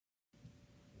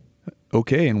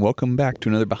Okay, and welcome back to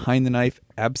another Behind the Knife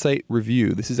ABSITE review.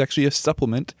 This is actually a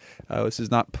supplement. This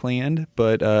is not planned,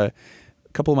 but a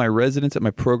couple of my residents at my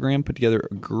program put together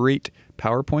a great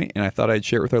PowerPoint, and I thought I'd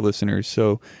share it with our listeners.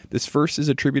 So this first is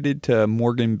attributed to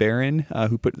Morgan Barron,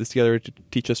 who put this together to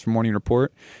teach us for Morning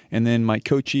Report. And then my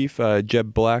co-chief,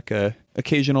 Geb Black,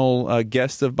 occasional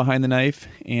guest of Behind the Knife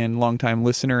and longtime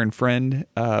listener and friend,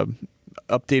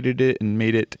 updated it and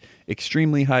made it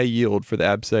extremely high yield for the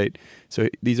ABSITE. So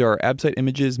these are our ABSITE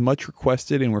images, much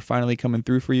requested, and we're finally coming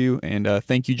through for you. And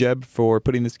thank you, Jeb, for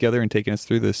putting this together and taking us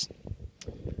through this.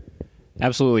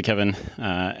 Absolutely, Kevin.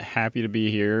 Happy to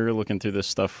be here looking through this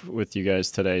stuff with you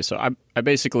guys today. So I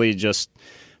basically just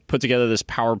put together this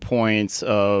PowerPoint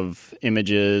of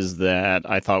images that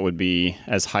I thought would be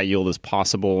as high yield as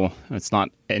possible. It's not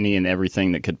any and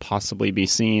everything that could possibly be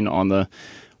seen on the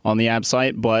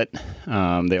ABSITE, but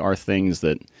they are things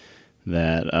that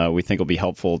we think will be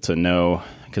helpful to know,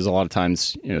 because a lot of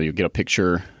times you'll get a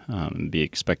picture and be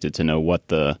expected to know what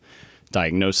the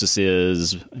diagnosis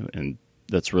is, and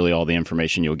that's really all the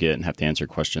information you'll get and have to answer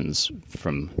questions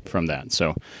from that.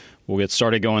 So we'll get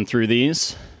started going through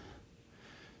these.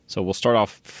 So we'll start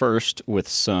off first with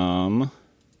some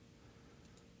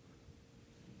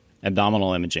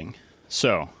abdominal imaging.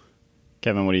 So,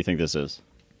 Kevin, what do you think this is?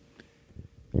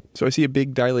 So I see a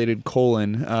big dilated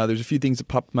colon. There's a few things that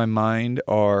pop in my mind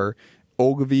are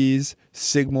Ogilvy's,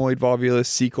 sigmoid volvulus,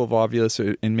 cecal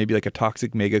volvulus, and maybe like a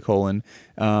toxic megacolon.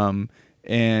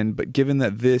 But given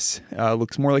that this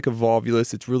looks more like a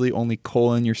volvulus, it's really only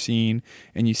colon you're seeing,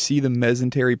 and you see the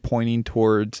mesentery pointing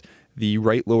towards the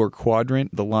right lower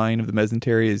quadrant. The line of the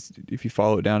mesentery is, if you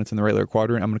follow it down, it's in the right lower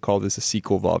quadrant. I'm going to call this a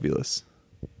cecal volvulus.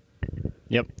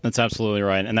 Yep, that's absolutely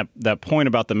right. And that point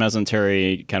about the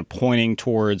mesentery kind of pointing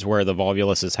towards where the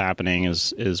volvulus is happening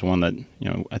is one that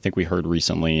I think we heard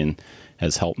recently and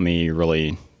has helped me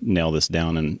really nail this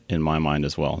down in my mind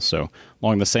as well. So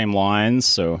along the same lines,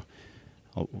 so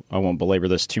I won't belabor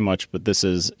this too much, but this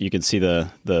is, you can see the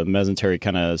mesentery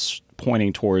kind of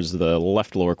pointing towards the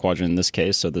left lower quadrant in this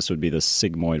case. So this would be the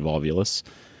sigmoid volvulus.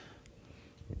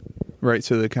 Right,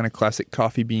 so the kind of classic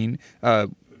coffee bean.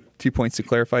 2 points to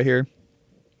clarify here.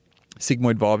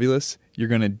 Sigmoid volvulus, you're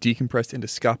going to decompress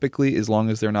endoscopically as long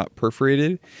as they're not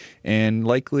perforated, and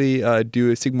likely do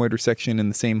a sigmoid resection in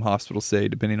the same hospital, say,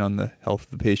 depending on the health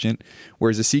of the patient.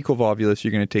 Whereas a cecal volvulus,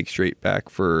 you're going to take straight back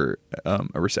for a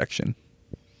resection.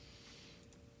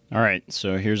 All right,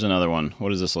 so here's another one. What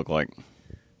does this look like?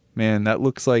 Man, that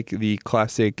looks like the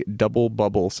classic double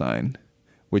bubble sign,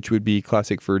 which would be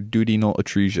classic for duodenal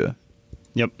atresia.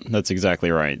 Yep, that's exactly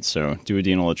right. So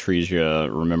duodenal atresia,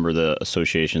 remember the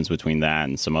associations between that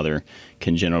and some other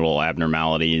congenital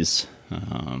abnormalities.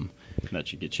 That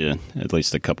should get you at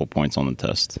least a couple points on the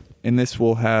test. And this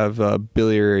will have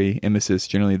biliary emesis.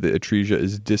 Generally, the atresia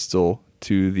is distal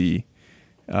to the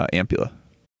ampulla.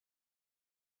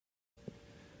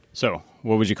 So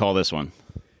what would you call this one?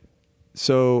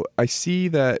 So I see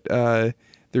that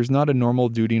there's not a normal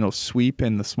duodenal sweep,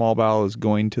 and the small bowel is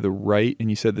going to the right, and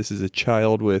you said this is a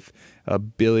child with a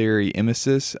biliary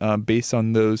emesis. Based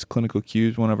on those clinical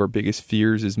cues, one of our biggest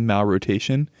fears is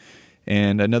malrotation.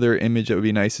 And another image that would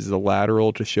be nice is the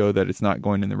lateral to show that it's not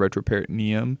going in the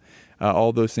retroperitoneum.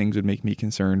 All those things would make me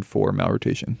concerned for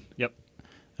malrotation. Yep,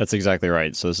 that's exactly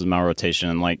right. So this is malrotation,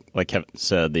 and like Kevin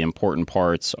said, the important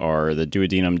parts are the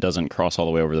duodenum doesn't cross all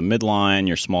the way over the midline.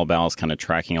 Your small bowel is kind of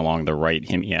tracking along the right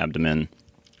hemiabdomen.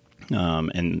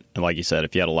 And like you said,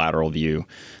 if you had a lateral view,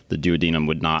 the duodenum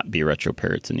would not be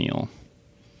retroperitoneal.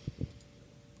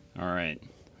 All right.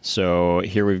 So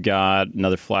here we've got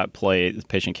another flat plate. The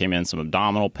patient came in, some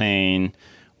abdominal pain.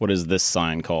 What is this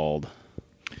sign called?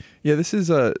 Yeah, this is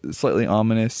slightly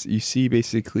ominous. You see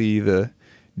basically the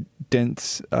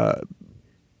dense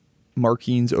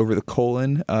markings over the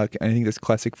colon. I think that's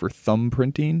classic for thumb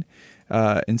printing.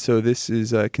 And so this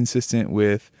is consistent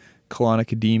with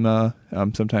colonic edema,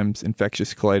 sometimes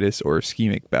infectious colitis, or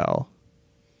ischemic bowel.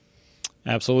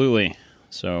 Absolutely.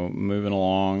 So moving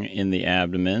along in the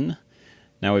abdomen.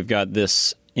 Now we've got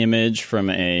this image from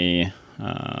an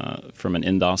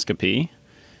endoscopy,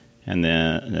 and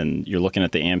then you're looking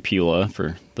at the ampulla.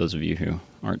 For those of you who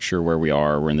aren't sure where we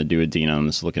are, we're in the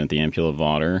duodenum, so looking at the ampulla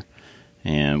vater.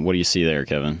 And what do you see there,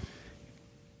 Kevin?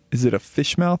 Is it a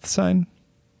fish mouth sign?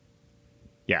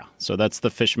 Yeah, so that's the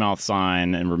fish mouth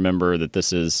sign, and remember that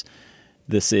this is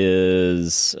fairly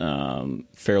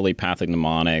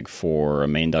pathognomonic for a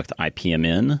main duct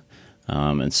IPMN,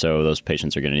 and so those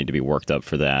patients are going to need to be worked up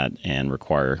for that and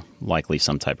require likely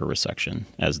some type of resection,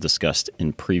 as discussed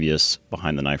in previous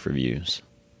Behind the Knife reviews.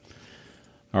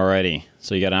 Alrighty.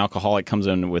 So you got an alcoholic comes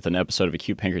in with an episode of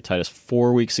acute pancreatitis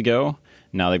 4 weeks ago.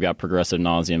 Now they've got progressive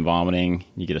nausea and vomiting.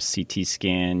 You get a CT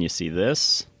scan. You see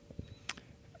this.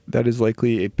 That is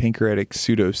likely a pancreatic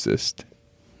pseudocyst.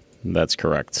 That's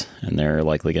correct. And they're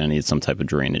likely going to need some type of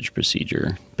drainage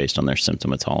procedure based on their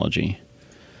symptomatology.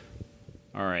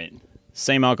 All right.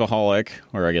 Same alcoholic,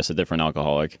 or I guess a different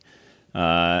alcoholic,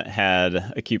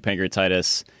 had acute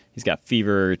pancreatitis. He's got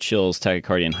fever, chills,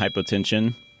 tachycardia, and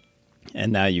hypotension.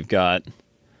 And now you've got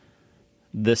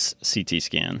this CT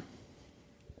scan.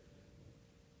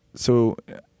 So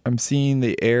I'm seeing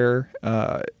the air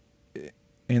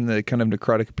and the kind of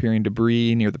necrotic appearing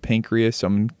debris near the pancreas. So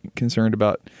I'm concerned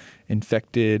about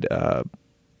infected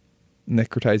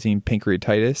necrotizing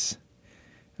pancreatitis.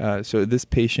 So this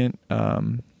patient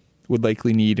would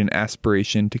likely need an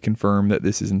aspiration to confirm that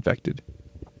this is infected.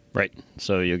 Right.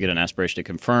 So you'll get an aspiration to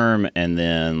confirm and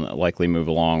then likely move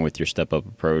along with your step-up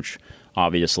approach.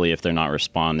 Obviously, if they're not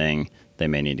responding, they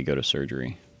may need to go to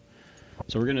surgery.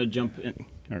 So we're going to jump in.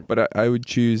 But I would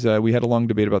choose, we had a long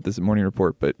debate about this at Morning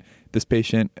Report, but this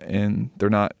patient, and they're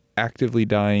not actively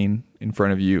dying in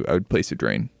front of you, I would place a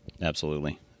drain.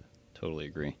 Absolutely. Totally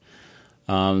agree.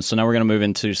 So now we're going to move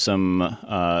into some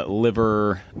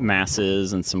liver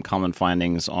masses and some common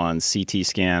findings on CT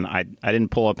scan. I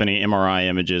didn't pull up any MRI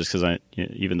images because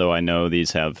even though I know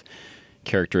these have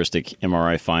characteristic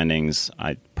MRI findings,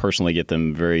 I personally get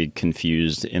them very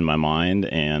confused in my mind,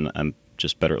 and I'm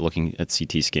just better at looking at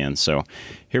CT scans. So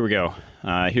here we go.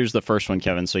 Here's the first one,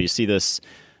 Kevin. So you see this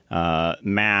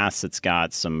mass. It's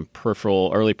got some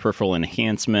early peripheral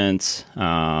enhancement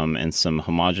and some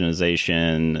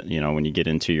homogenization. You know, when you get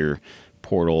into your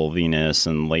portal venous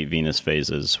and late venous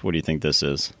phases, what do you think this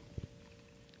is?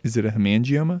 Is it a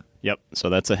hemangioma? Yep. So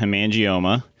that's a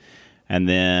hemangioma. And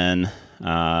then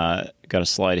got a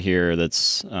slide here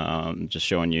that's just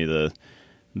showing you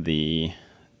the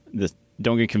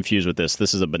don't get confused with this.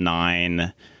 This is a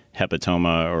benign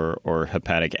hepatoma or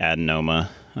hepatic adenoma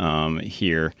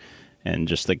here. And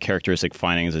just the characteristic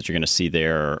findings that you're going to see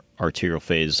there, arterial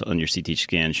phase on your CT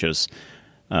scan shows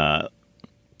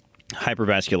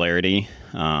hypervascularity.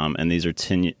 And these are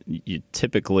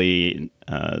typically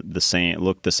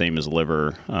look the same as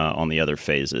liver on the other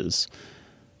phases.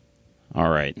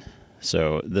 All right.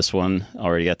 So this one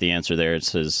already got the answer there. It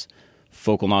says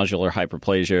focal nodular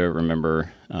hyperplasia.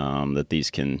 Remember that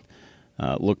these can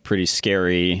look pretty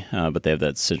scary, but they have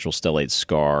that central stellate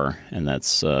scar, and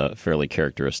that's fairly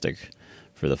characteristic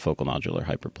for the focal nodular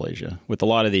hyperplasia. With a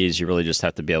lot of these, you really just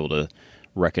have to be able to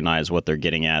recognize what they're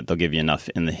getting at. They'll give you enough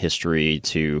in the history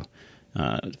to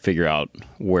figure out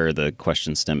where the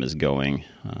question stem is going.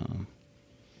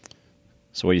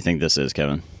 So what do you think this is,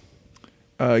 Kevin?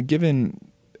 Given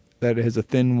that it has a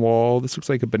thin wall, this looks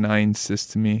like a benign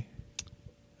cyst to me.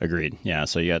 Agreed. Yeah.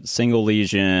 So you got single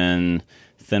lesion,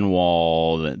 thin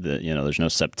wall. There's no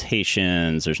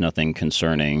septations. There's nothing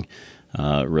concerning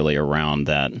really around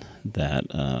that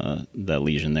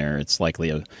lesion there. It's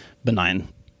likely a benign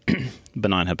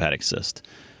hepatic cyst.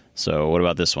 So what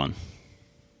about this one?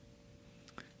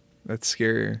 That's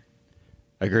scarier.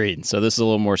 Agreed. So this is a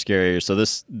little more scarier. So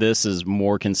this is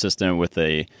more consistent with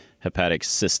a hepatic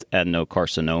cyst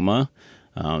adenocarcinoma.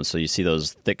 So you see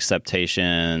those thick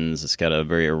septations. It's got a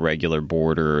very irregular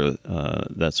border,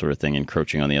 that sort of thing,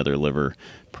 encroaching on the other liver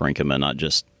parenchyma, not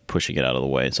just pushing it out of the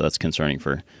way. So that's concerning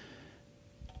for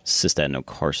cyst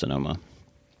adenocarcinoma.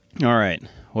 All right.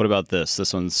 What about this?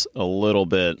 This one's a little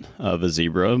bit of a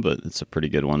zebra, but it's a pretty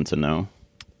good one to know.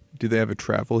 Do they have a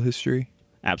travel history?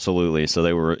 Absolutely. So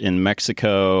they were in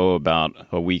Mexico about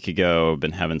a week ago,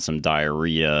 been having some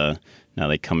diarrhea. Now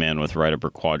they come in with right upper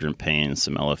quadrant pain,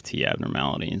 some LFT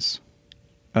abnormalities.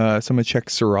 So I'm going to check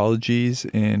serologies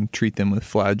and treat them with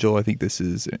Flagyl. I think this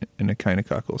is an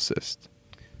echinococcal cyst.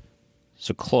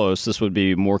 So close. This would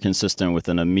be more consistent with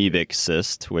an amoebic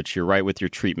cyst, which you're right with your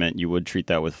treatment. You would treat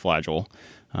that with Flagyl.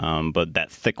 But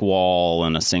that thick wall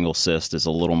and a single cyst is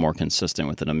a little more consistent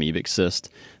with an amoebic cyst.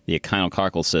 The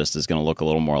echinococcal cyst is going to look a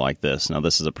little more like this. Now,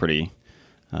 this is a pretty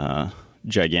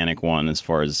gigantic one as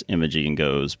far as imaging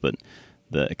goes, but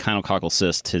the echinococcal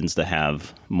cyst tends to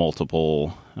have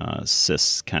multiple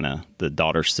cysts, kind of the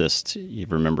daughter cyst you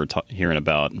remember hearing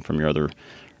about from your other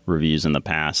reviews in the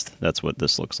past. That's what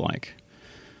this looks like.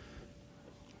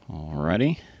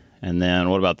 Alrighty. And then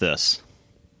what about this?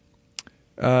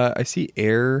 I see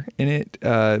air in it.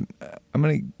 I'm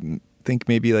going to think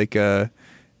maybe like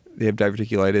they have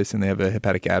diverticulitis and they have a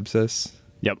hepatic abscess.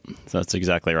 Yep, that's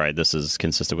exactly right. This is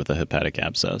consistent with a hepatic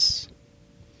abscess.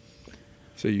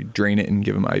 So you drain it and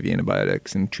give them IV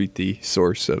antibiotics and treat the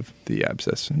source of the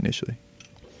abscess initially.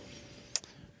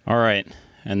 All right.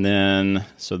 And then,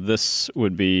 so this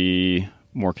would be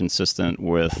more consistent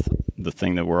with the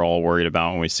thing that we're all worried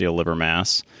about when we see a liver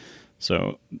mass.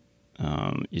 So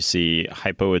you see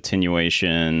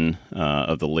hypoattenuation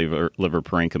of the liver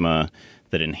parenchyma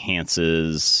that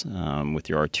enhances with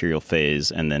your arterial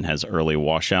phase and then has early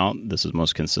washout. This is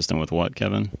most consistent with what,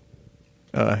 Kevin?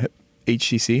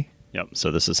 HCC. Yep.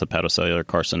 So this is hepatocellular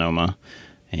carcinoma,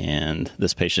 and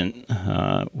this patient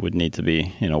would need to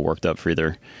be, worked up for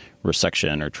either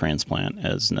resection or transplant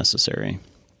as necessary.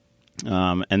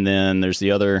 And then there's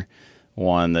the other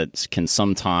one that can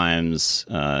sometimes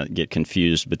get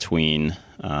confused between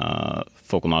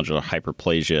focal nodular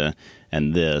hyperplasia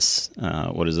and this.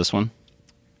 What is this one?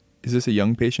 Is this a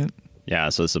young patient? Yeah,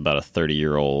 so it's about a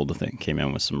 30-year-old that came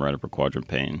in with some right upper quadrant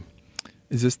pain.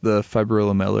 Is this the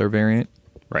fibrolamellar variant?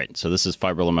 Right. So this is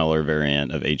fibrolamellar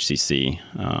variant of HCC.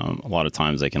 A lot of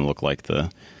times they can look like the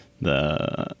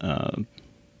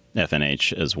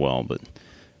FNH as well, but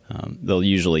they'll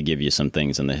usually give you some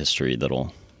things in the history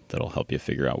that'll help you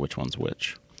figure out which one's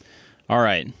which. All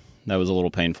right. That was a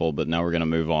little painful, but now we're going to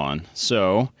move on.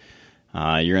 So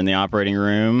you're in the operating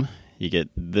room. You get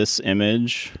this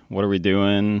image. What are we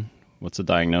doing? What's the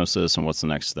diagnosis, and what's the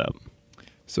next step?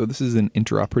 So this is an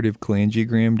intraoperative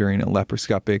cholangiogram during a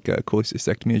laparoscopic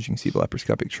cholecystectomy. As you can see, the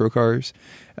laparoscopic trocars.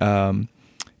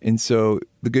 And so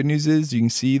the good news is you can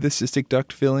see the cystic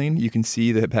duct filling, you can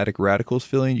see the hepatic radicals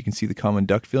filling, you can see the common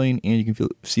duct filling, and you can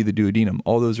see the duodenum.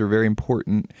 All those are very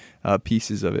important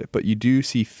pieces of it. But you do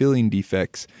see filling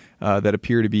defects that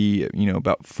appear to be,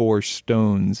 about 4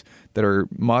 stones that are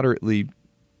moderately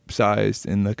sized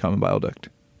in the common bile duct.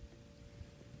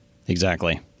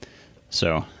 Exactly.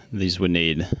 So these would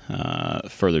need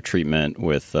further treatment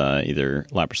with either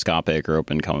laparoscopic or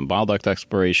open common bile duct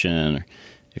exploration. Or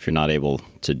if you're not able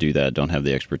to do that, don't have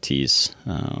the expertise,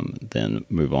 then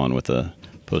move on with a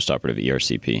postoperative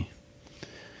ERCP.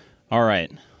 All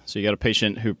right. So you got a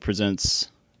patient who presents.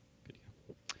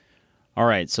 All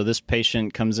right. So this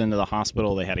patient comes into the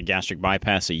hospital. They had a gastric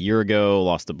bypass a year ago,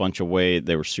 lost a bunch of weight.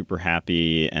 They were super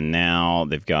happy. And now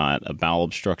they've got a bowel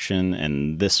obstruction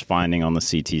and this finding on the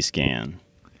CT scan.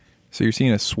 So you're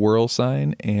seeing a swirl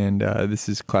sign, and this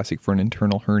is classic for an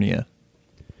internal hernia.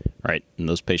 Right. And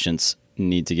those patients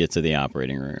need to get to the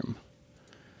operating room.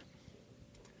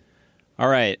 All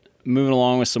right. Moving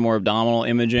along with some more abdominal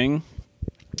imaging.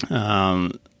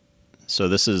 So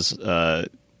this is... so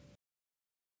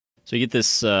you get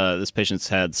this, this patient's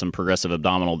had some progressive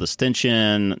abdominal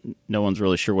distension. No one's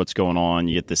really sure what's going on.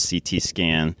 You get this CT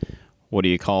scan. What do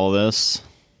you call this?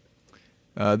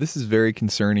 This is very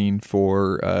concerning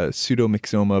for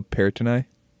pseudomyxoma peritonei.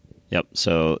 Yep.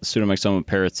 So pseudomyxoma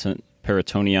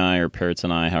peritonei or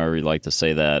peritonei, however you like to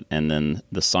say that. And then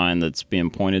the sign that's being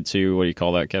pointed to, what do you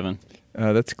call that, Kevin?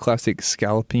 That's classic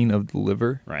scalloping of the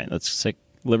liver. Right. That's sick.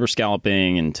 Liver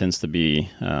scalloping and tends to be,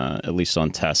 at least on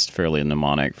test, fairly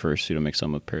mnemonic for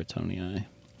pseudomyxoma peritonei.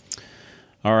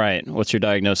 All right. What's your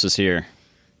diagnosis here?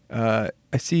 I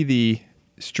see the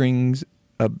strings,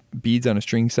 beads on a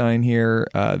string sign here.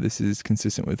 This is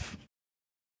consistent with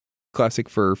classic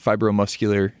for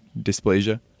fibromuscular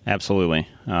dysplasia. Absolutely.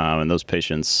 And those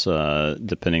patients,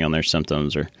 depending on their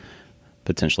symptoms, are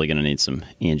potentially going to need some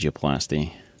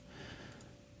angioplasty.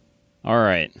 All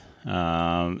right.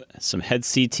 Some head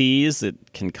CTs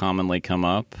that can commonly come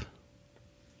up.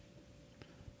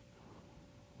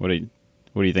 What do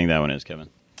you think that one is, Kevin?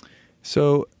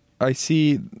 So I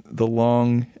see the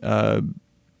long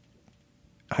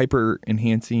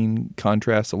hyper-enhancing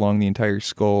contrast along the entire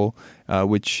skull,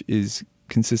 which is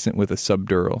consistent with a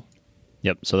subdural.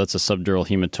 Yep. So that's a subdural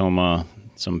hematoma.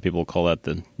 Some people call that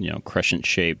the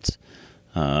crescent-shaped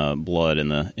blood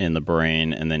in the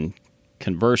brain, and then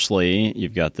conversely,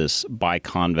 you've got this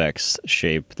biconvex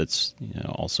shape that's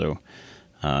also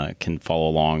can follow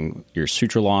along your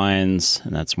suture lines,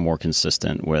 and that's more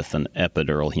consistent with an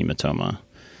epidural hematoma.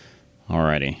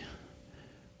 Alrighty.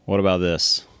 What about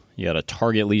this? You got a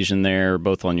target lesion there,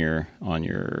 both on your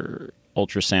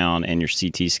ultrasound and your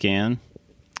CT scan.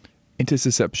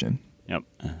 Intussusception. Yep,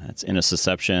 that's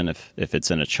intussusception. If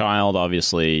it's in a child,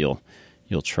 obviously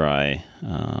you'll try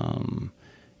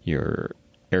your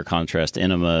air contrast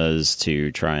enemas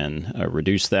to try and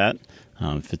reduce that.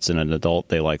 If it's in an adult,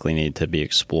 they likely need to be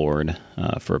explored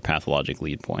for a pathologic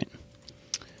lead point.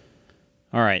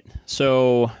 All right,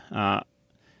 so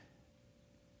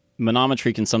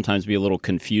manometry can sometimes be a little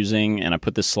confusing, and I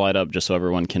put this slide up just so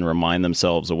everyone can remind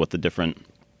themselves of what the different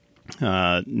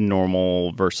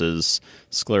normal versus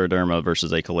scleroderma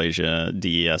versus achalasia,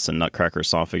 DES, and nutcracker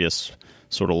esophagus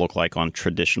sort of look like on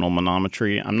traditional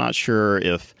manometry. I'm not sure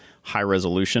if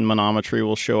high-resolution manometry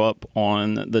will show up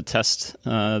on the test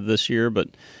this year, but,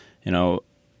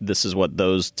 this is what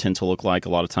those tend to look like. A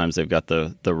lot of times they've got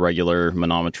the regular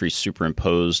manometry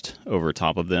superimposed over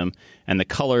top of them. And the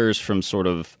colors from sort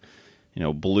of,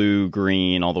 blue,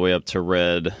 green, all the way up to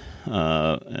red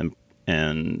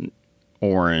and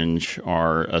orange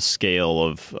are a scale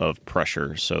of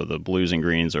pressure. So the blues and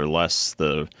greens are less,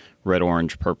 the red,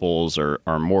 orange, purples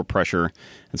are more pressure.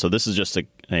 And so this is just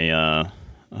an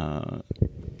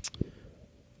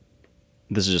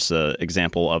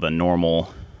example of a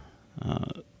normal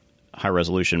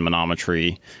high-resolution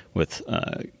manometry with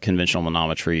conventional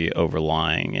manometry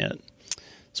overlying it.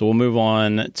 So we'll move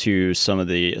on to some of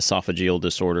the esophageal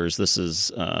disorders. This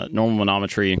is normal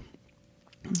manometry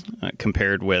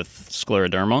compared with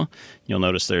scleroderma. You'll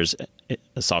notice there's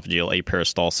esophageal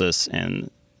aperistalsis, and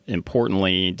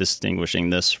importantly, distinguishing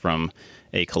this from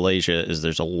achalasia is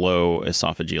there's a low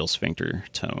esophageal sphincter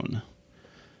tone.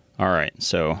 All right,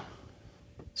 so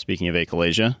speaking of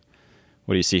achalasia,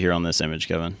 what do you see here on this image,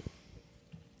 Kevin?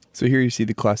 So here you see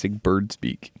the classic bird's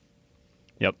beak.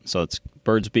 Yep, so it's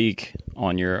bird's beak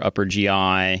on your upper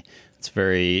GI. It's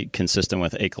very consistent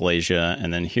with achalasia.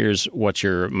 And then here's what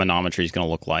your manometry is going to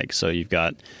look like. So you've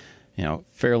got,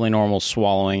 fairly normal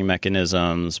swallowing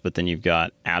mechanisms, but then you've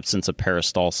got absence of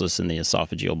peristalsis in the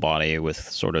esophageal body with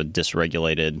sort of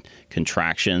dysregulated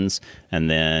contractions. And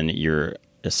then your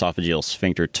esophageal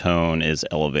sphincter tone is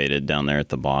elevated down there at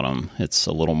the bottom. It's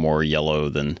a little more yellow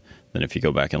than if you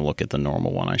go back and look at the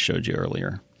normal one I showed you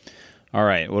earlier. All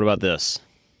right, what about this?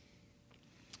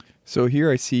 So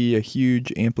here I see a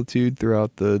huge amplitude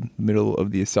throughout the middle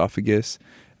of the esophagus,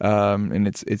 and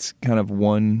it's kind of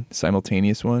one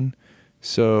simultaneous one.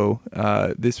 So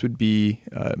this would be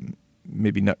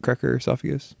maybe nutcracker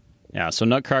esophagus. Yeah, so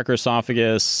nutcracker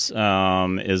esophagus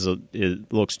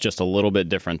it looks just a little bit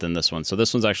different than this one. So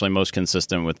this one's actually most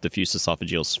consistent with diffuse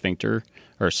esophageal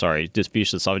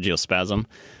diffuse esophageal spasm,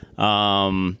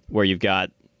 where you've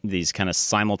got these kind of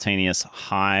simultaneous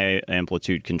high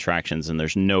amplitude contractions, and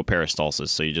there's no peristalsis.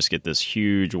 So you just get this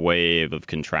huge wave of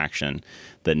contraction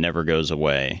that never goes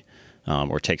away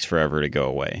or takes forever to go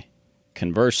away.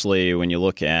 Conversely, when you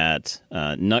look at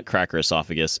nutcracker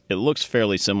esophagus, it looks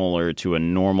fairly similar to a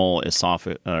normal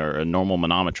normal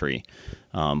manometry,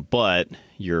 but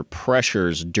your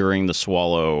pressures during the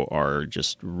swallow are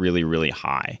just really, really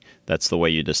high. That's the way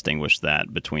you distinguish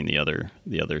that between the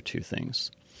other two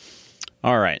things.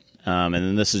 All right, and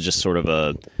then this is just sort of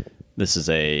a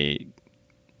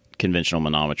conventional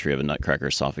manometry of a nutcracker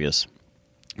esophagus.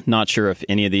 Not sure if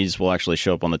any of these will actually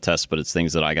show up on the test, but it's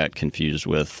things that I got confused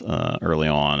with early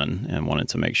on and wanted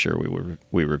to make sure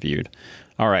we reviewed.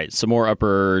 All right, some more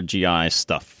upper GI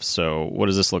stuff. So what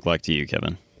does this look like to you,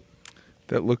 Kevin?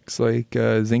 That looks like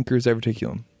Zenker's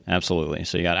diverticulum. Absolutely.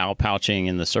 So you got outpouching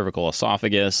in the cervical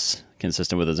esophagus,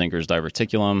 consistent with a Zenker's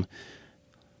diverticulum.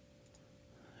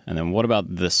 And then what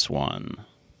about this one?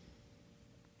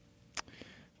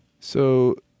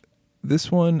 So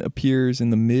this one appears in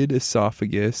the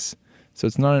mid-esophagus, so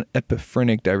it's not an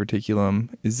epiphrenic diverticulum.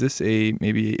 Is this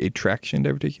maybe a traction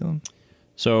diverticulum?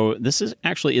 So this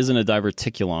actually isn't a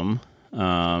diverticulum.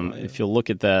 If you look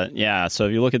at that, so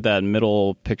if you look at that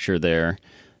middle picture there,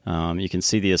 you can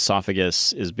see the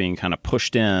esophagus is being kind of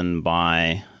pushed in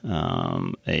by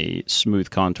a smooth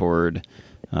contoured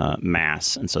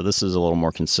mass, and so this is a little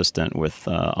more consistent with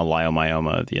a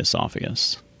leiomyoma of the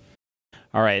esophagus.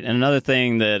 All right, and another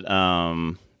thing that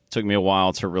took me a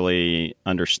while to really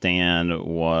understand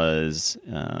was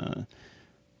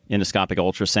endoscopic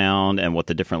ultrasound and what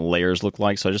the different layers look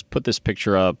like. So I just put this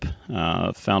picture up.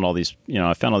 Found all these,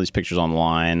 I found all these pictures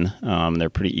online. They're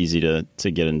pretty easy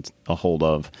to get a hold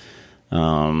of.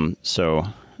 So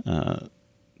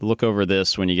look over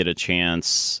this when you get a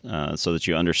chance, so that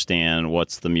you understand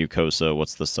what's the mucosa,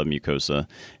 what's the submucosa,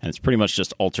 and it's pretty much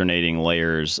just alternating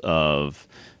layers of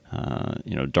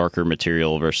darker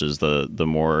material versus the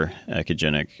more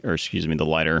echogenic, the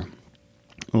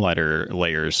lighter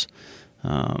layers.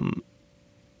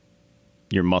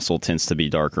 Your muscle tends to be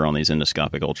darker on these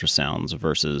endoscopic ultrasounds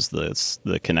versus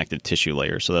the connective tissue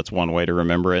layer. So that's one way to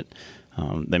remember it.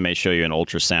 They may show you an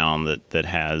ultrasound that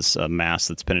has a mass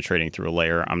that's penetrating through a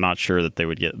layer. I'm not sure that they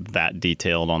would get that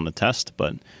detailed on the test,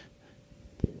 but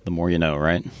the more you know,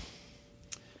 right?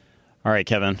 All right,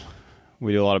 Kevin.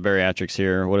 We do a lot of bariatrics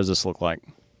here. What does this look like?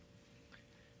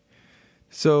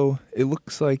 So it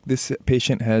looks like this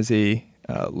patient has a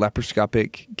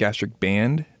laparoscopic gastric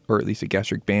band, or at least a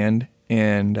gastric band,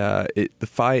 and the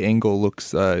phi angle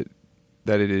looks that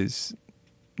it is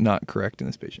not correct in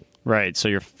this patient. Right. So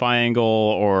your phi angle,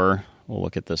 or we'll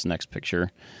look at this next picture.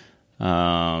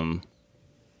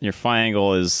 your phi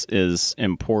angle is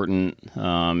important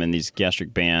in these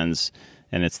gastric bands,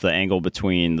 and it's the angle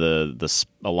between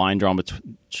a line drawn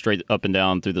straight up and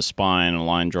down through the spine, and a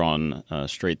line drawn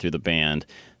straight through the band.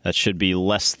 That should be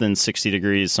less than 60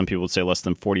 degrees. Some people would say less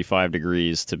than 45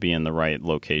 degrees to be in the right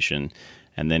location.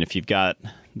 And then if you've got,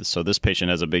 so this patient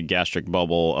has a big gastric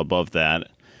bubble above that,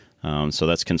 so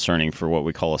that's concerning for what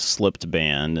we call a slipped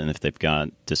band. And if they've got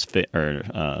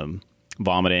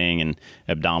vomiting and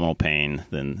abdominal pain,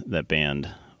 then that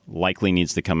band likely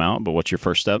needs to come out. But what's your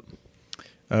first step?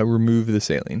 Remove the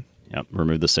saline. Yep,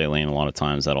 remove the saline. A lot of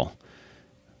times that'll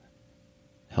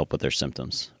help with their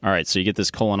symptoms. All right, so you get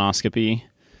this colonoscopy.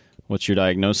 What's your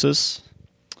diagnosis?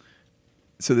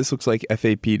 So this looks like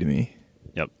FAP to me.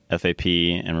 Yep, FAP,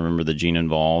 and remember the gene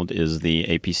involved is the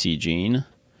APC gene.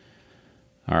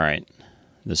 All right,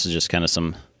 this is just kind of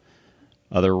some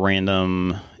other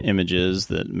random images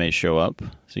that may show up.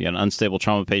 So you got an unstable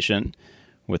trauma patient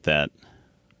with that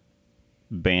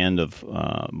band of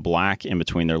black in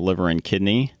between their liver and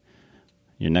kidney.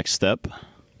 Your next step?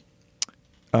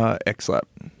 XLAP.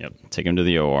 Yep, take them to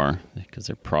the OR because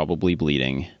they're probably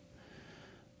bleeding.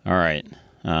 All right.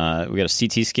 We got a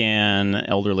CT scan,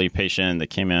 elderly patient that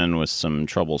came in with some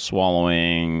trouble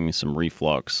swallowing, some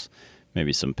reflux,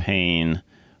 maybe some pain.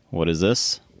 What is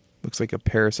this? Looks like a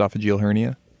paraesophageal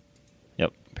hernia.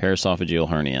 Yep, paraesophageal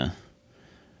hernia.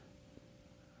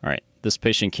 All right. This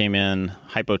patient came in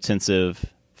hypotensive,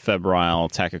 febrile,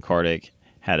 tachycardic,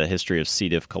 had a history of C.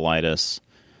 diff colitis.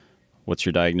 What's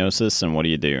your diagnosis and what do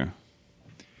you do?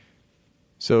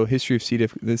 So history of C.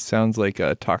 diff, this sounds like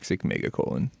a toxic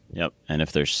megacolon. Yep. And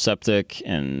if they're septic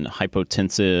and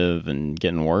hypotensive and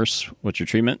getting worse, what's your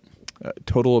treatment?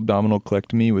 Total abdominal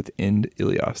colectomy with end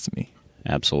ileostomy.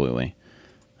 Absolutely.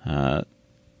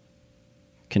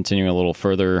 Continuing a little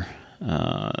further.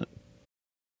 All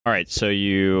right. So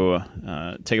you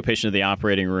take a patient to the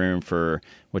operating room for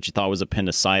what you thought was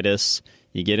appendicitis.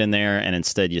 You get in there and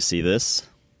instead you see this.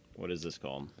 What is this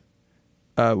called?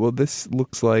 Well, this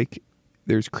looks like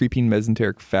there's creeping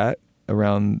mesenteric fat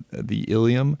around the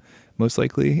ileum, most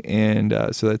likely, and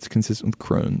so that's consistent with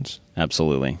Crohn's.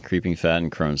 Absolutely. Creeping fat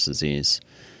and Crohn's disease.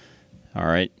 All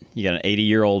right. You got an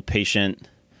 80-year-old patient,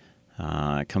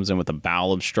 comes in with a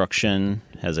bowel obstruction,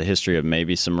 has a history of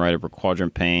maybe some right upper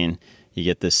quadrant pain. You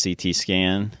get this CT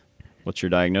scan. What's your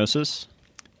diagnosis?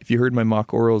 If you heard my mock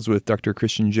orals with Dr.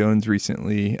 Christian Jones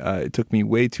recently, it took me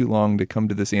way too long to come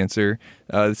to this answer.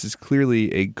 This is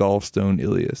clearly a gallstone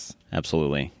ileus.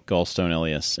 Absolutely. Gallstone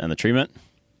ileus. And the treatment?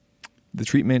 The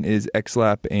treatment is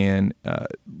XLAP and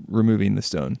removing the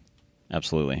stone.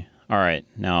 Absolutely. All right.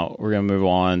 Now we're going to move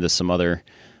on to some other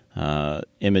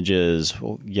images.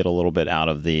 We'll get a little bit out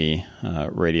of the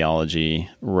radiology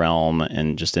realm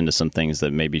and just into some things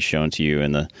that may be shown to you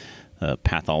in the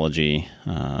pathology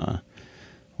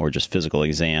or just physical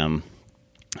exam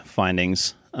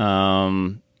findings.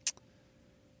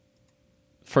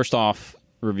 First off,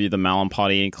 review the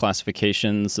Malampati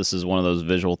classifications. This is one of those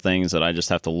visual things that I just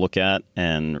have to look at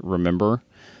and remember.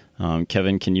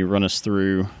 Kevin, can you run us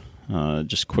through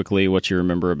just quickly what you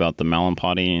remember about the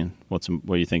Malampati and what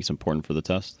do you think is important for the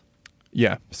test?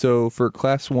 Yeah. So for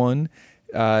class 1,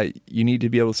 you need to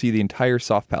be able to see the entire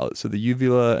soft palate. So the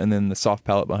uvula and then the soft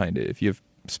palate behind it. If you have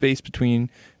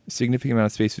significant amount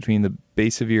of space between the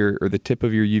base of the tip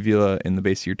of your uvula and the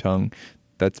base of your tongue,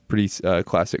 that's pretty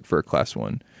classic for class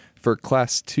 1. For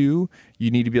class 2,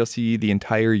 you need to be able to see the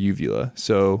entire uvula.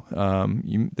 So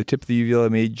the tip of the uvula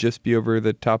may just be over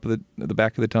the top of the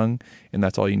back of the tongue, and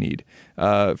that's all you need.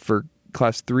 For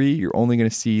class 3, you're only going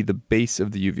to see the base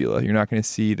of the uvula. You're not going to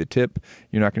see the tip.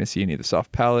 You're not going to see any of the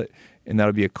soft palate, and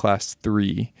that'll be a class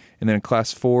 3. And then a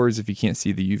class 4 is if you can't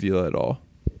see the uvula at all.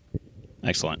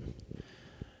 Excellent.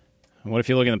 What if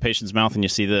you look in the patient's mouth and you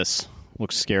see this?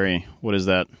 Looks scary. What is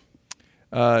that?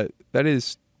 That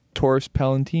is Taurus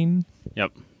palatine.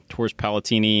 Yep. Taurus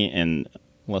palatini, and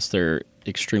unless they're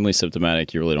extremely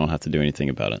symptomatic, you really don't have to do anything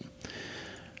about it.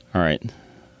 All right.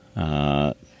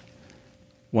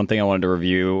 One thing I wanted to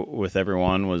review with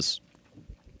everyone was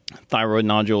thyroid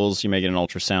nodules. You may get an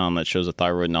ultrasound that shows a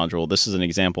thyroid nodule. This is an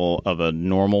example of a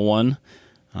normal one.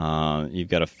 You've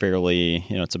got a fairly,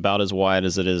 it's about as wide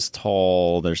as it is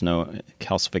tall. There's no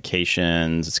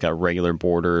calcifications. It's got regular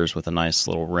borders with a nice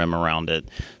little rim around it.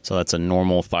 So that's a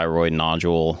normal thyroid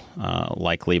nodule,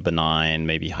 likely benign,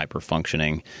 maybe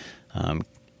hyperfunctioning.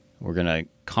 We're going to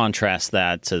contrast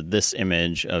that to this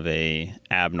image of a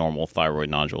abnormal thyroid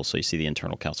nodule. So you see the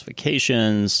internal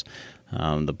calcifications,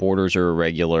 the borders are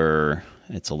irregular.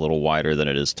 It's a little wider than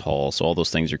it is tall. So all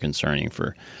those things are concerning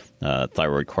for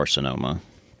thyroid carcinoma.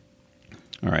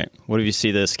 All right. What if you see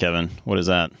this, Kevin? What is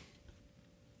that?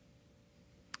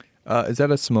 Is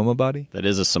that a Samoma body? That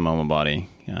is a Samoma body,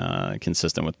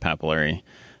 consistent with papillary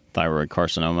thyroid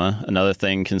carcinoma. Another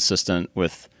thing consistent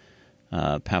with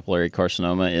papillary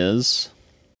carcinoma is,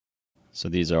 so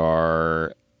these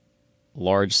are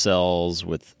large cells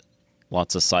with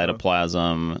lots of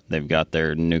cytoplasm. They've got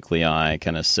their nuclei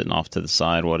kind of sitting off to the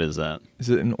side. What is that? Is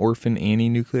it an orphan Annie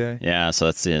nuclei? Yeah, so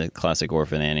that's the classic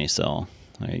orphan Annie cell.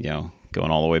 There you go.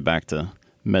 Going all the way back to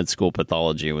med school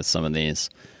pathology with some of these.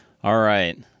 All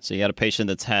right, so you got a patient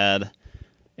that's had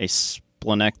a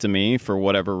splenectomy for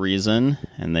whatever reason,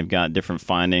 and they've got different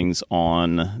findings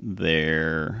on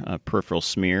their peripheral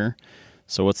smear.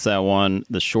 So what's that one,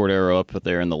 the short arrow up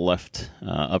there in the left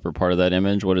upper part of that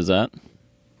image? What is that?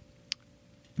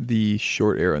 The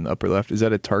short arrow in the upper left, is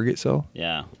that a target cell?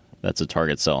 Yeah, that's a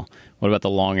target cell. What about the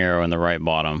long arrow in the right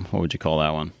bottom? What would you call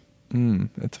that one?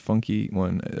 That's a funky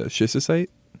one. Schistocyte?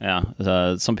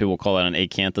 Yeah, some people call that an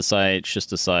acanthocyte,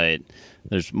 schistocyte.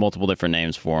 There's multiple different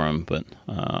names for them, but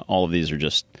all of these are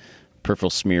just peripheral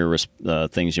smear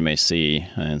things you may see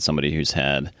in somebody who's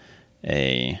had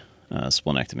a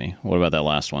splenectomy. What about that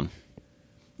last one?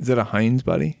 Is that a Heinz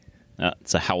body?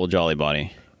 It's a Howell-Jolly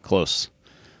body. Close.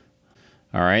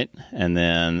 All right, and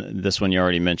then this one you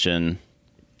already mentioned.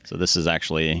 So this is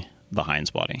actually the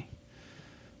Heinz body.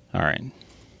 All right.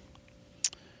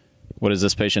 What does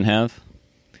this patient have?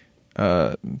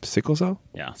 Sickle cell?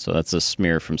 Yeah, so that's a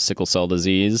smear from sickle cell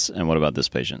disease. And what about this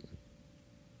patient?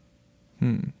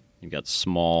 You've got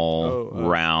small,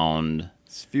 round...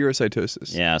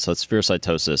 Spherocytosis. Yeah, so it's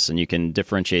spherocytosis, and you can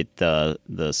differentiate the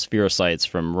spherocytes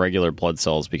from regular blood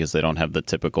cells because they don't have the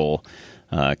typical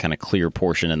kind of clear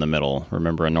portion in the middle.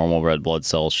 Remember, a normal red blood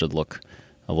cell should look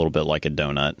a little bit like a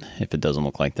donut. If it doesn't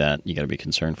look like that, you got to be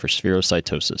concerned for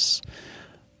spherocytosis.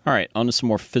 All right, on to some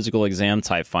more physical exam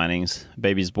type findings.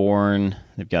 Baby's born.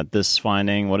 They've got this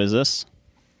finding. What is this?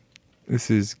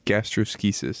 This is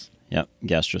gastroschisis. Yep,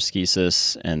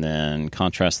 gastroschisis, and then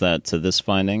contrast that to this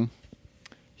finding.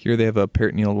 Here they have a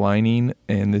peritoneal lining,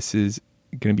 and this is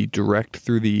going to be direct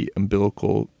through the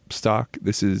umbilical stalk.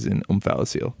 This is an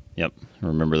omphalocele. Yep.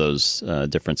 Remember those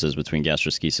differences between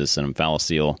gastroschisis and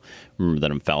omphalocele. Remember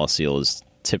that omphalocele is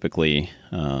typically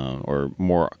or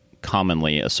more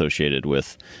commonly associated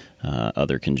with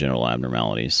other congenital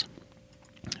abnormalities.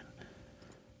 All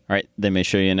right. They may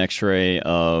show you an x-ray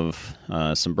of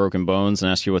some broken bones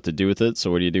and ask you what to do with it. So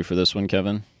what do you do for this one,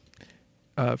 Kevin?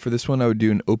 For this one, I would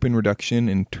do an open reduction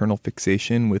internal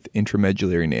fixation with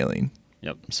intramedullary nailing.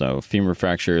 Yep. So femur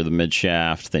fracture, the mid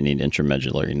shaft, they need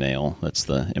intramedullary nail. That's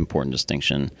the important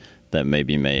distinction that may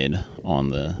be made on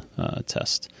the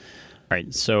test. All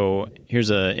right. So here's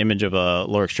an image of a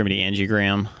lower extremity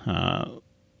angiogram.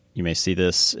 You may see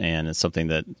this, and it's something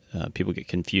that people get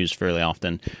confused fairly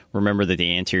often. Remember that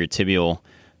the anterior tibial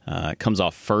comes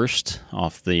off first,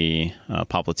 off the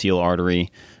popliteal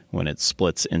artery, when it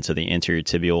splits into the anterior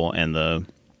tibial and the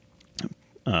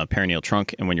perineal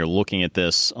trunk. And when you're looking at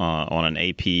this on an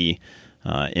AP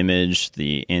image,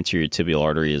 the anterior tibial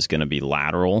artery is going to be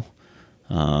lateral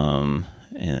to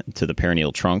the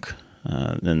perineal trunk.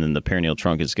 And then the perineal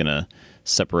trunk is going to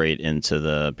separate into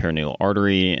the perineal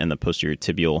artery and the posterior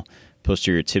tibial.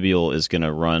 Posterior tibial is going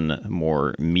to run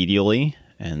more medially,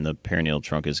 and the perineal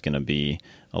trunk is going to be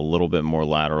a little bit more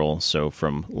lateral. So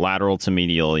from lateral to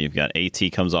medial, you've got AT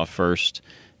comes off first,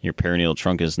 your perineal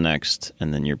trunk is next,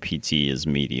 and then your PT is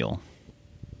medial.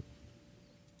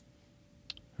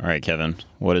 All right, Kevin,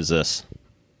 what is this?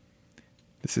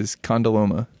 This is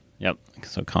condyloma. Yep,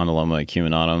 so condyloma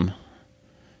acuminatum.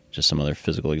 Just some other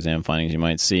physical exam findings you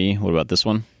might see. What about this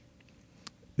one?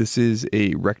 This is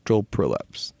a rectal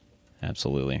prolapse.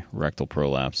 Absolutely, rectal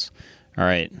prolapse. All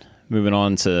right, moving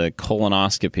on to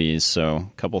colonoscopies. So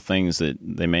a couple things that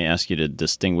they may ask you to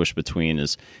distinguish between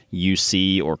is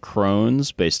UC or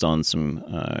Crohn's based on some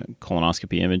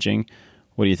colonoscopy imaging.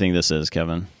 What do you think this is,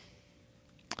 Kevin?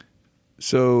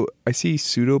 So I see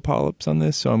pseudopolyps on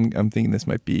this, so I'm thinking this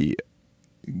might be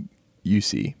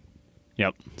UC.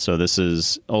 Yep. So this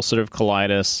is ulcerative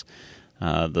colitis.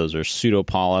 Those are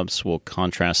pseudopolyps. We'll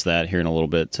contrast that here in a little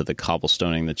bit to the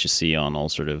cobblestoning that you see on on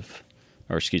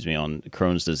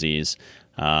Crohn's disease.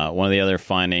 One of the other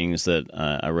findings that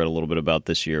I read a little bit about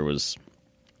this year was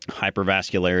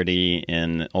hypervascularity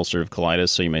in ulcerative colitis.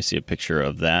 So you may see a picture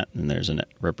of that, and there's a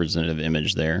representative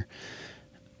image there.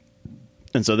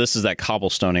 And so this is that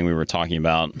cobblestoning we were talking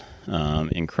about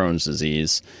in Crohn's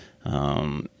disease.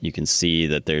 You can see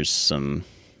that there's some,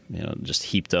 just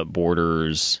heaped up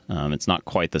borders. It's not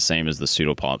quite the same as the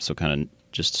pseudopolyps, so kind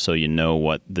of just so you know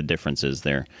what the difference is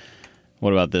there.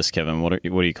 What about this, Kevin? What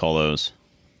do you call those?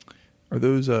 Are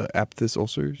those aphthous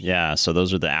ulcers? Yeah, so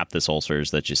those are the aphthous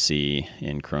ulcers that you see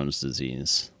in Crohn's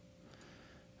disease.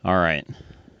 All right.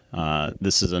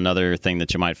 This is another thing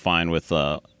that you might find with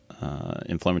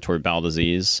inflammatory bowel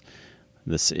disease.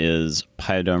 This is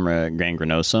pyoderma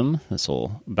gangrenosum. This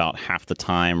will about half the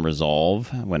time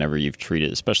resolve whenever you've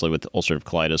treated, especially with ulcerative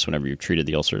colitis, whenever you've treated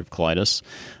the ulcerative colitis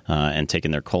and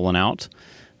taken their colon out.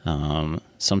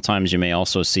 Sometimes you may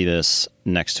also see this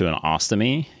next to an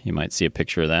ostomy. You might see a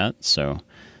picture of that. So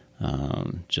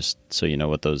just so you know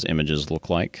what those images look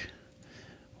like.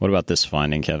 What about this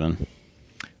finding, Kevin?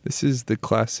 This is the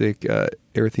classic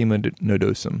erythema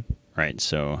nodosum. Right,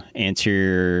 so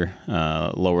anterior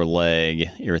lower leg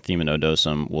erythema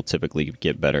nodosum will typically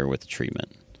get better with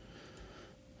treatment.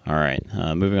 All right,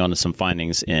 moving on to some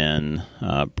findings in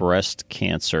breast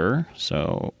cancer.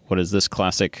 So what is this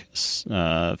classic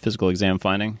physical exam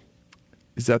finding?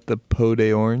 Is that the peau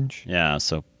d'orange? Yeah,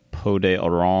 so peau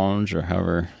d'orange, or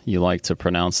however you like to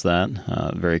pronounce that.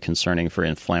 Very concerning for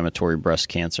inflammatory breast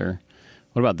cancer.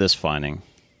 What about this finding?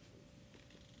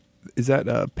 Is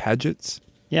that Paget's?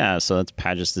 Yeah, so that's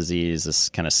Paget's disease, this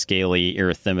kind of scaly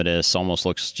erythematous, almost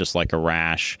looks just like a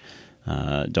rash.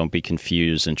 Don't be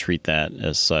confused and treat that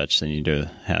as such. They need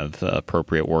to have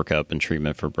appropriate workup and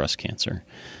treatment for breast cancer.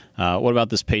 What about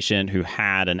this patient who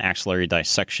had an axillary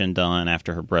dissection done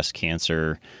after her breast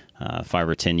cancer 5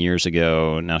 or 10 years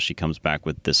ago? Now she comes back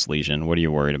with this lesion. What are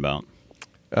you worried about?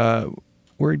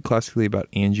 Worried classically about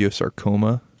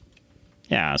angiosarcoma.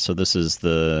 Yeah, so this is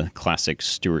the classic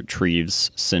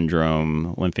Stewart-Treves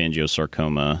syndrome,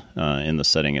 lymphangiosarcoma in the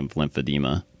setting of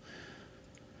lymphedema.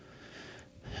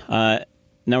 Now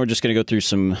we're just going to go through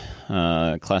some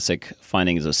classic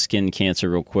findings of skin cancer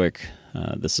real quick.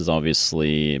 This is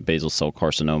obviously basal cell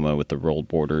carcinoma with the rolled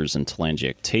borders and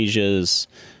telangiectasias.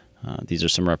 These are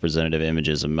some representative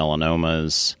images of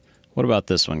melanomas. What about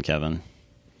this one, Kevin?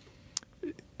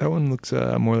 That one looks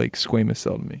more like squamous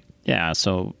cell to me. Yeah,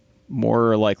 so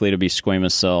more likely to be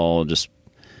squamous cell, just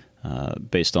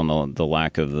based on the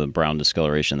lack of the brown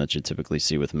discoloration that you typically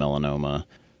see with melanoma.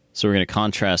 So we're going to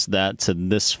contrast that to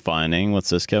this finding. What's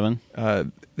this, Kevin?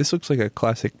 This looks like a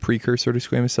classic precursor to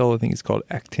squamous cell. I think it's called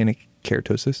actinic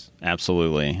keratosis.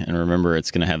 Absolutely. And remember,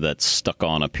 it's going to have that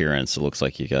stuck-on appearance. It looks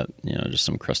like you got just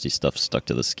some crusty stuff stuck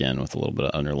to the skin with a little bit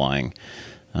of underlying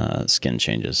skin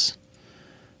changes.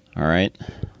 All right.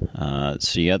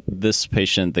 So you got this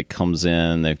patient that comes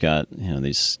in. They've got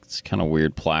these kind of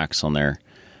weird plaques on their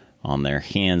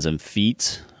hands and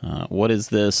feet. What is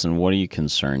this, and what are you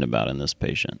concerned about in this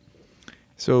patient?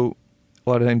 So a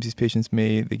lot of times these patients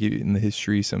they give you in the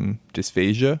history some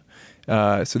dysphagia.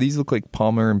 So these look like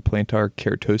palmar and plantar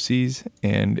keratoses,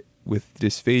 and with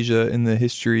dysphagia in the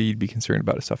history, you'd be concerned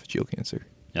about esophageal cancer.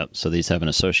 Yep. So these have an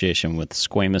association with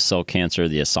squamous cell cancer of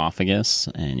the esophagus,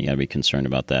 and you got to be concerned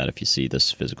about that if you see this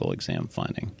physical exam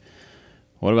finding.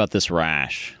 What about this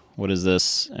rash? What is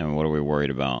this, and what are we worried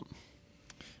about?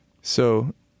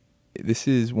 So this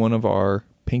is one of our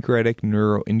pancreatic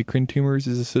neuroendocrine tumors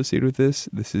is associated with this.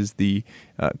 This is the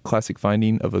classic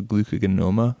finding of a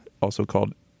glucogonoma, also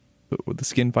called, the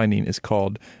skin finding is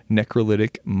called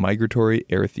necrolytic migratory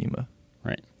erythema.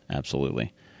 Right.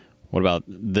 Absolutely. What about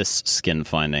this skin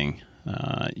finding?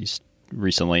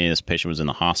 Recently, this patient was in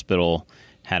the hospital,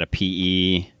 had a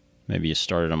PE. Maybe you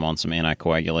started them on some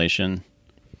anticoagulation.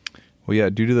 Well, yeah,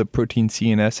 due to the protein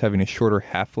CNS having a shorter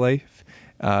half-life,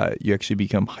 you actually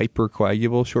become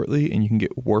hypercoagulable shortly, and you can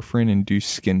get warfarin-induced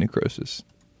skin necrosis.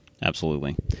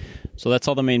 Absolutely. So that's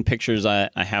all the main pictures I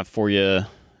have for you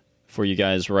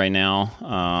guys right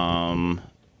now.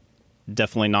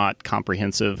 Definitely not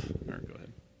comprehensive. Go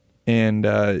ahead.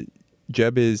 And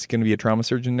Geb is going to be a trauma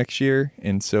surgeon next year,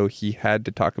 and so he had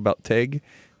to talk about TEG.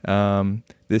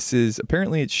 This is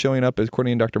apparently it's showing up,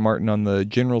 according to Dr. Martin, on the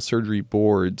general surgery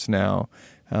boards now.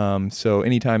 So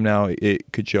anytime now it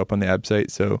could show up on the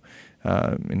ABSITE. So,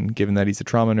 and given that he's a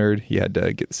trauma nerd, he had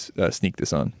to sneak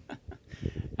this on.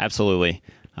 Absolutely.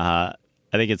 I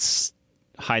think it's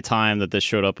high time that this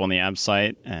showed up on the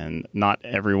ABSITE, and not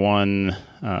everyone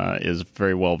is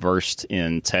very well versed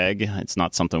in TEG. It's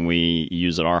not something we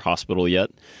use at our hospital yet.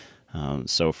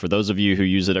 So for those of you who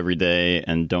use it every day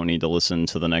and don't need to listen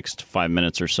to the next 5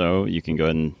 minutes or so, you can go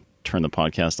ahead and turn the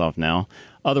podcast off now.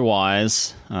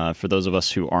 Otherwise, for those of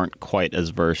us who aren't quite as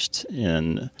versed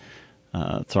in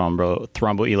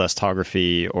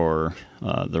thromboelastography or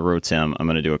the ROTEM, I'm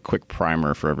going to do a quick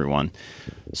primer for everyone.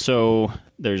 So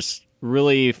there's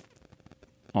really,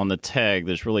 on the TEG,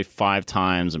 there's really 5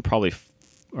 times and probably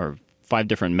or 5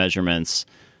 different measurements.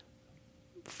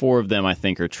 4 of them I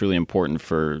think are truly important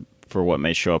for what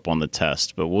may show up on the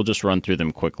test, but we'll just run through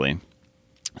them quickly.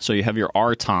 So you have your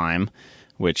R time,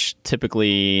 which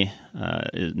typically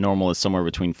is normal is somewhere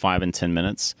between 5 and 10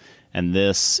 minutes. And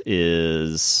this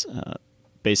is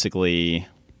basically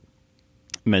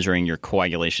measuring your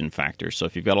coagulation factor. So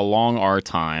if you've got a long R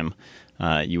time,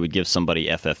 you would give somebody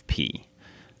FFP.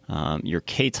 Your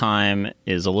K time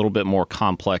is a little bit more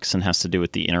complex and has to do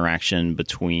with the interaction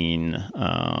between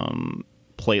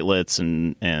platelets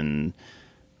and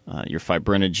your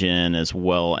fibrinogen, as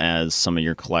well as some of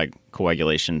your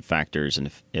coagulation factors.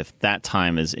 And if that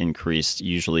time is increased,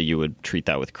 usually you would treat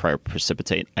that with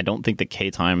cryoprecipitate. I don't think the K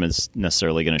time is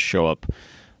necessarily going to show up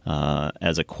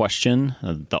as a question.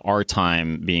 The R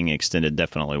time being extended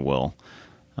definitely will.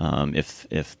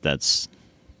 If that's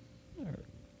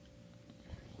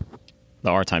the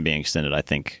R time being extended, I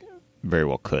think very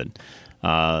well could.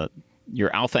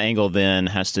 Your alpha angle then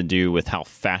has to do with how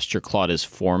fast your clot is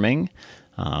forming,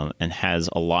 and has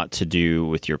a lot to do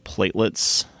with your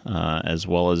platelets as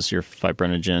well as your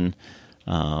fibrinogen.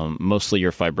 Mostly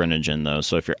your fibrinogen, though.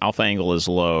 So if your alpha angle is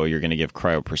low, you're going to give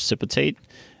cryoprecipitate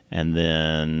and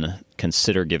then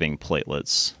consider giving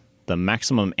platelets. The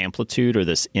maximum amplitude, or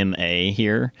this MA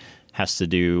here, has to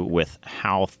do with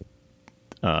how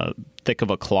thick of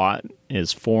a clot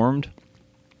is formed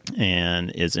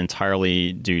and is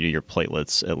entirely due to your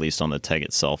platelets, at least on the TEG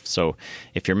itself. So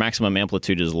if your maximum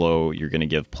amplitude is low, you're going to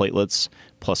give platelets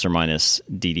plus or minus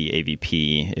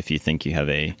DDAVP if you think you have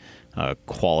a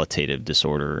qualitative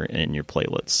disorder in your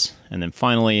platelets. And then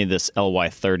finally, this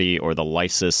LY30, or the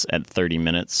lysis at 30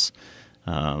 minutes,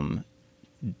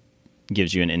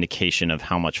 gives you an indication of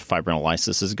how much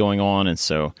fibrinolysis is going on. And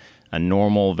so a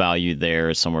normal value there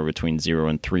is somewhere between 0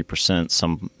 and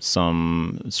 3%.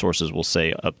 Some sources will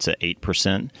say up to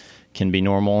 8% can be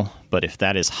normal. But if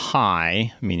that is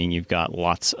high, meaning you've got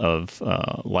lots of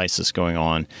lysis going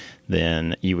on,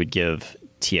 then you would give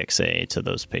TXA to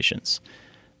those patients.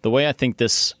 The way I think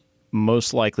this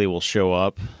most likely will show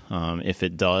up, if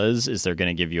it does, is they're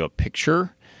going to give you a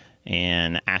picture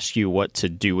and ask you what to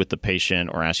do with the patient,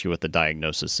 or ask you what the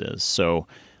diagnosis is. So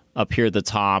up here at the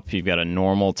top, you've got a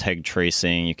normal TEG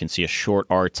tracing. You can see a short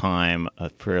R time, a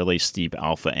fairly steep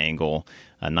alpha angle,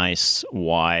 a nice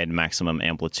wide maximum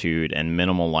amplitude, and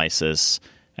minimal lysis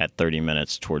at 30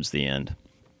 minutes towards the end.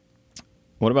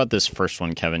 What about this first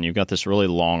one, Kevin? You've got this really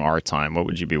long R time. What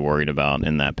would you be worried about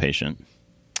in that patient?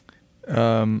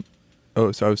 So I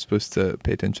was supposed to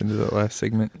pay attention to the last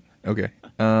segment? Okay.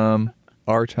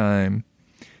 R time.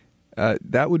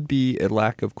 That would be a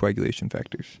lack of coagulation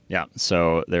factors. Yeah,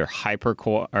 so they're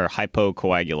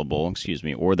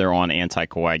hypocoagulable, or they're on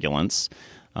anticoagulants.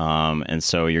 And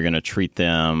so you're going to treat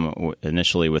them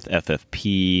initially with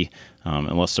FFP,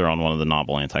 unless they're on one of the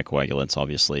novel anticoagulants.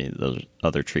 Obviously, those are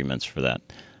other treatments for that.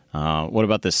 What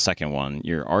about this second one?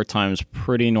 Your R time's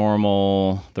pretty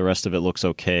normal. The rest of it looks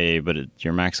okay, but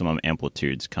your maximum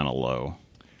amplitude's kind of low.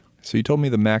 So you told me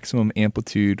the maximum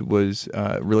amplitude was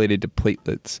related to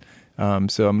platelets. So I'm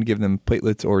going to give them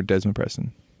platelets or desmopressin.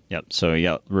 Yep.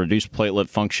 So reduced platelet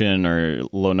function or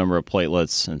low number of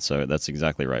platelets. And so that's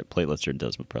exactly right. Platelets or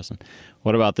desmopressin.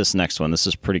 What about this next one? This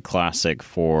is pretty classic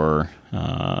for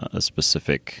a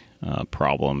specific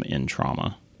problem in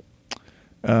trauma.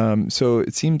 So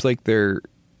it seems like their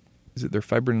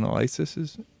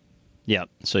fibrinolysis? Yeah,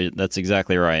 so that's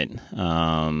exactly right.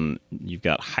 You've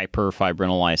got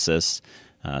hyperfibrinolysis.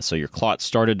 So your clot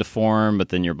started to form, but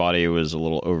then your body was a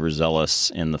little overzealous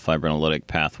in the fibrinolytic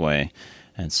pathway.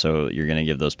 And so you're going to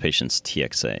give those patients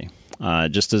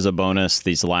TXA. Just as a bonus,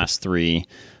 these last three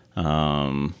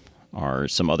are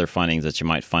some other findings that you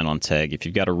might find on TEG. If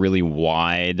you've got a really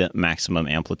wide maximum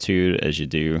amplitude, as you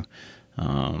do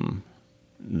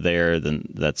there, then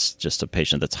that's just a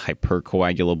patient that's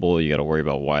hypercoagulable. You got to worry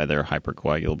about why they're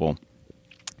hypercoagulable.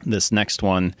 This next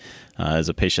one is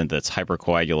a patient that's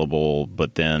hypercoagulable,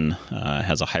 but then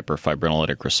has a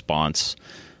hyperfibrinolytic response.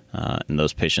 And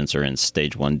those patients are in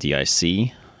stage 1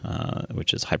 DIC,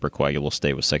 which is hypercoagulable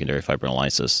state with secondary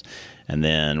fibrinolysis. And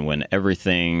then when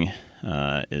everything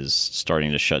is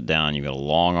starting to shut down, you've got a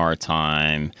long R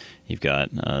time, you've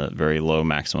got very low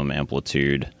maximum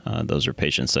amplitude. Those are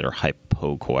patients that are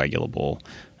hypocoagulable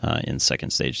in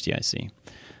second stage DIC.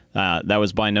 That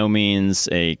was by no means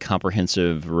a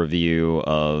comprehensive review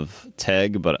of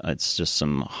TEG, but it's just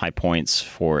some high points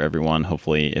for everyone.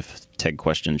 Hopefully, if TEG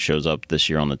question shows up this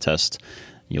year on the test,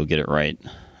 you'll get it right.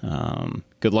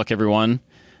 Good luck, everyone.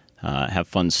 Have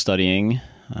fun studying,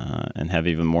 and have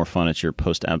even more fun at your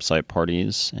post-ABSITE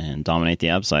parties, and dominate the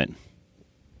ABSITE.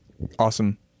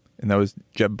 Awesome. And that was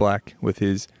Geb Black with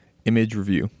his image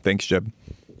review. Thanks, Jeb.